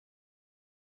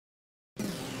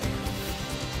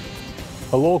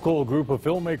A local group of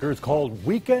filmmakers called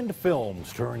Weekend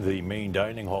Films turned the main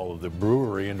dining hall of the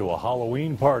brewery into a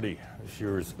Halloween party. This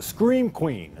year's Scream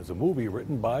Queen is a movie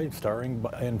written by, starring,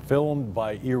 and filmed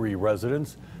by Erie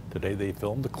residents. Today they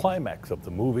filmed the climax of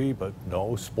the movie, but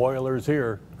no spoilers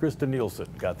here. Kristen Nielsen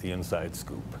got the inside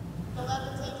scoop.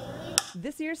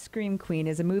 This year's Scream Queen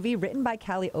is a movie written by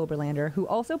Callie Oberlander, who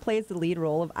also plays the lead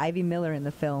role of Ivy Miller in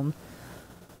the film.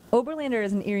 Oberlander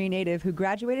is an Erie native who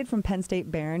graduated from Penn State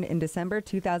Barron in December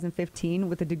 2015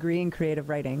 with a degree in creative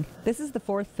writing. This is the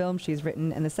fourth film she's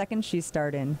written and the second she's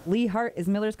starred in. Lee Hart is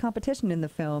Miller's competition in the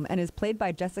film and is played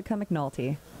by Jessica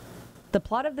McNulty. The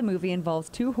plot of the movie involves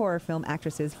two horror film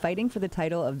actresses fighting for the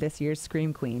title of this year's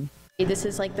Scream Queen. This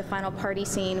is like the final party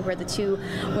scene where the two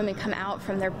women come out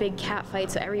from their big cat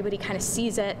fight, so everybody kind of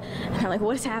sees it and they're like,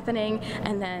 what is happening?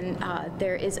 And then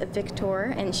there is a victor,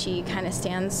 and she kind of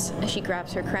stands, she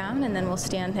grabs her crown, and then we'll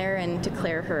stand there and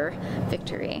declare her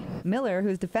victory. Miller,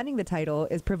 who's defending the title,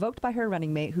 is provoked by her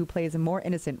running mate who plays a more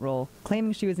innocent role,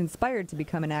 claiming she was inspired to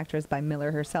become an actress by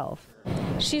Miller herself.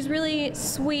 She's really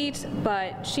sweet,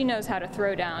 but she knows how to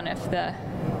throw down if the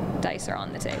dice are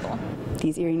on the table.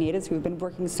 These Erie natives who have been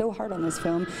working so hard on this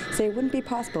film say it wouldn't be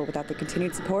possible without the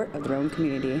continued support of their own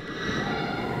community.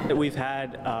 We've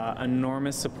had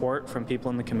enormous support from people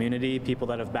in the community, people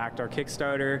that have backed our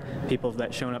Kickstarter, people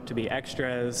that shown up to be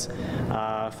extras,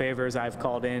 favors I've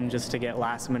called in just to get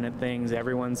last-minute things.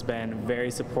 Everyone's been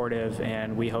very supportive,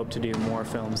 and we hope to do more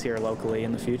films here locally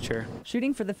in the future.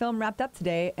 Shooting for the film wrapped up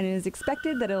today, and it is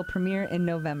expected that it'll premiere in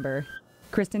November.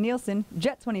 Kristen Nielsen,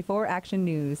 Jet 24 Action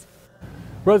News.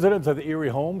 Residents of the Erie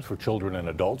homes for children and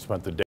adults spent the day